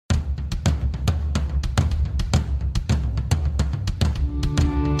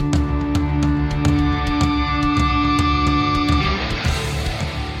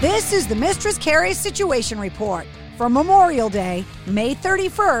This is the Mistress Carrie Situation Report for Memorial Day, May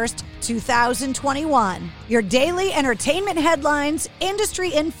 31st, 2021. Your daily entertainment headlines,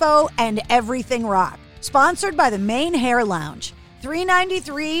 industry info, and everything rock. Sponsored by the Maine Hair Lounge,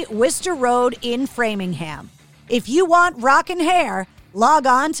 393 Worcester Road in Framingham. If you want rockin' hair, log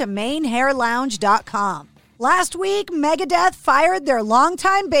on to mainhairlounge.com. Last week, Megadeth fired their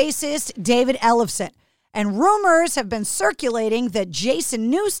longtime bassist, David Ellefson, and rumors have been circulating that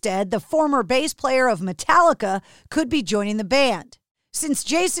Jason Newsted, the former bass player of Metallica, could be joining the band. Since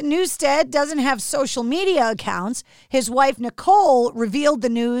Jason Newsted doesn't have social media accounts, his wife Nicole revealed the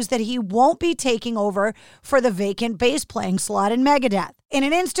news that he won't be taking over for the vacant bass playing slot in Megadeth. In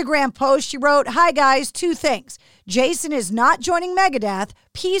an Instagram post, she wrote, "Hi guys, 2 things. Jason is not joining Megadeth.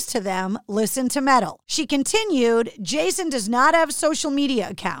 Peace to them. Listen to metal." She continued, "Jason does not have social media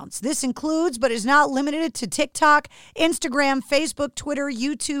accounts. This includes, but is not limited to TikTok, Instagram, Facebook, Twitter,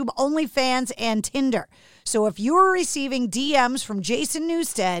 YouTube, OnlyFans, and Tinder. So if you are receiving DMs from Jason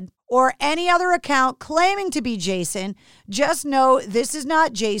Newsted or any other account claiming to be Jason, just know this is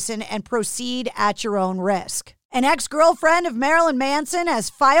not Jason and proceed at your own risk." An ex-girlfriend of Marilyn Manson has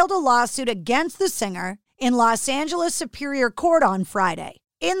filed a lawsuit against the singer in Los Angeles Superior Court on Friday.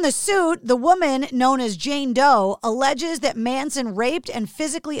 In the suit, the woman, known as Jane Doe, alleges that Manson raped and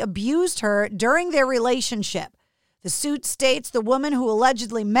physically abused her during their relationship. The suit states the woman who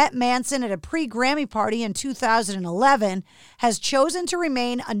allegedly met Manson at a pre-Grammy party in 2011 has chosen to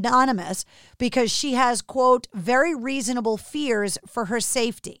remain anonymous because she has, quote, very reasonable fears for her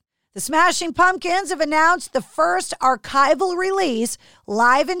safety. The Smashing Pumpkins have announced the first archival release,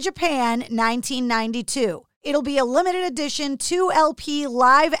 Live in Japan, 1992. It'll be a limited edition 2 LP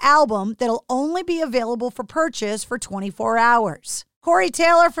live album that'll only be available for purchase for 24 hours. Corey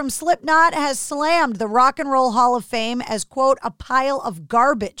Taylor from Slipknot has slammed the Rock and Roll Hall of Fame as, quote, a pile of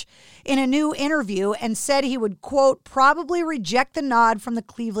garbage in a new interview and said he would, quote, probably reject the nod from the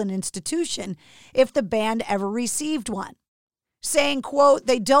Cleveland institution if the band ever received one. Saying, quote,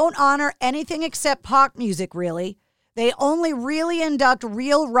 they don't honor anything except pop music, really. They only really induct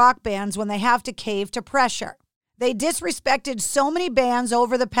real rock bands when they have to cave to pressure. They disrespected so many bands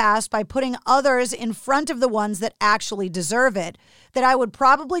over the past by putting others in front of the ones that actually deserve it that I would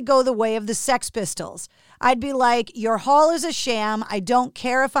probably go the way of the Sex Pistols. I'd be like, your hall is a sham. I don't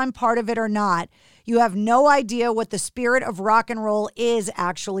care if I'm part of it or not. You have no idea what the spirit of rock and roll is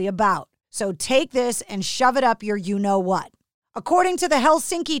actually about. So take this and shove it up your you-know-what. According to the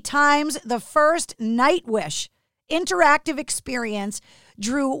Helsinki Times, the first Nightwish interactive experience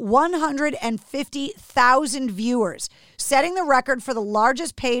drew 150,000 viewers, setting the record for the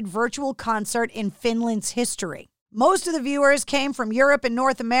largest paid virtual concert in Finland's history. Most of the viewers came from Europe and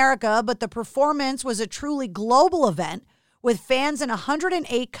North America, but the performance was a truly global event, with fans in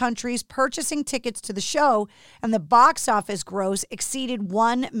 108 countries purchasing tickets to the show, and the box office gross exceeded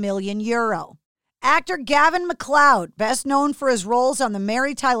 €1 million. Actor Gavin MacLeod, best known for his roles on The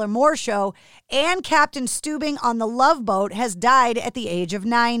Mary Tyler Moore Show and Captain Steubing on The Love Boat, has died at the age of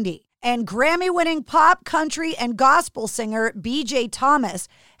 90. And Grammy-winning pop, country, and gospel singer B.J. Thomas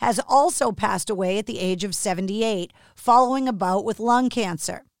has also passed away at the age of 78, following a bout with lung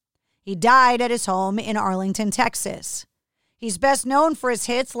cancer. He died at his home in Arlington, Texas. He's best known for his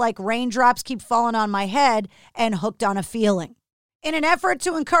hits like Raindrops Keep Falling on My Head and Hooked on a Feeling. In an effort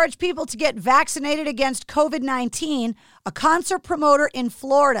to encourage people to get vaccinated against COVID-19, a concert promoter in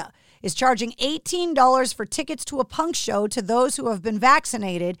Florida is charging $18 for tickets to a punk show to those who have been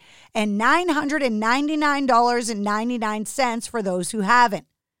vaccinated and $999.99 for those who haven't.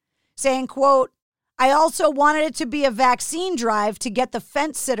 Saying, quote, I also wanted it to be a vaccine drive to get the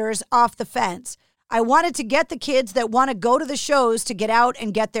fence sitters off the fence. I wanted to get the kids that want to go to the shows to get out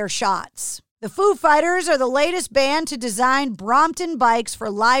and get their shots. The Foo Fighters are the latest band to design Brompton bikes for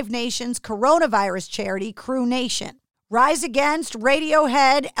Live Nation's coronavirus charity, Crew Nation. Rise Against,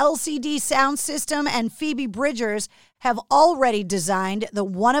 Radiohead, LCD Sound System, and Phoebe Bridgers have already designed the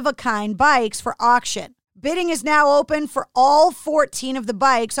one-of-a-kind bikes for auction. Bidding is now open for all 14 of the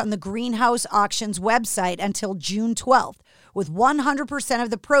bikes on the Greenhouse Auctions website until June 12th, with 100% of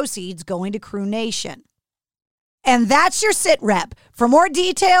the proceeds going to Crew Nation. And that's your Sit Rep. For more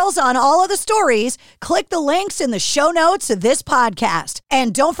details on all of the stories, click the links in the show notes of this podcast.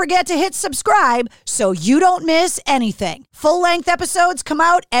 And don't forget to hit subscribe so you don't miss anything. Full-length episodes come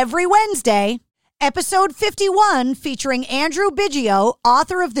out every Wednesday. Episode 51, featuring Andrew Biggio,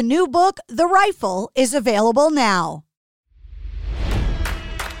 author of the new book, The Rifle, is available now.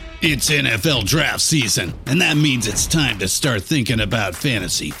 It's NFL draft season, and that means it's time to start thinking about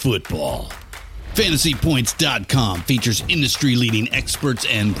fantasy football. FantasyPoints.com features industry-leading experts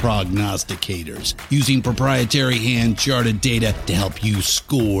and prognosticators using proprietary hand-charted data to help you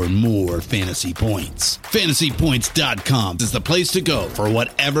score more fantasy points. FantasyPoints.com is the place to go for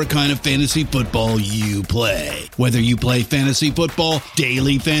whatever kind of fantasy football you play. Whether you play fantasy football,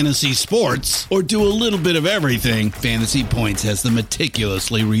 daily fantasy sports, or do a little bit of everything, Fantasy Points has the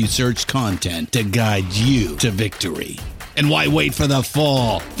meticulously researched content to guide you to victory. And why wait for the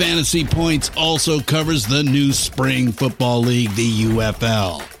fall? Fantasy Points also covers the new spring football league, the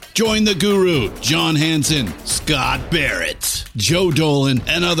UFL. Join the guru, John Hansen, Scott Barrett, Joe Dolan,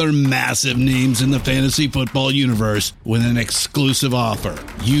 and other massive names in the fantasy football universe with an exclusive offer.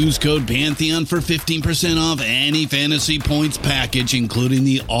 Use code Pantheon for 15% off any Fantasy Points package, including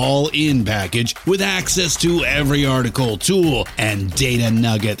the all-in package, with access to every article, tool, and data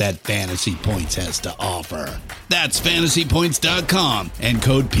nugget that Fantasy Points has to offer. That's FantasyPoints.com and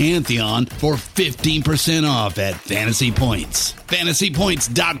code Pantheon for 15% off at Fantasy Points.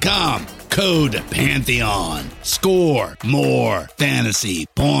 FantasyPoints.com, code Pantheon. Score more fantasy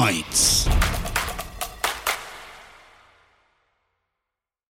points.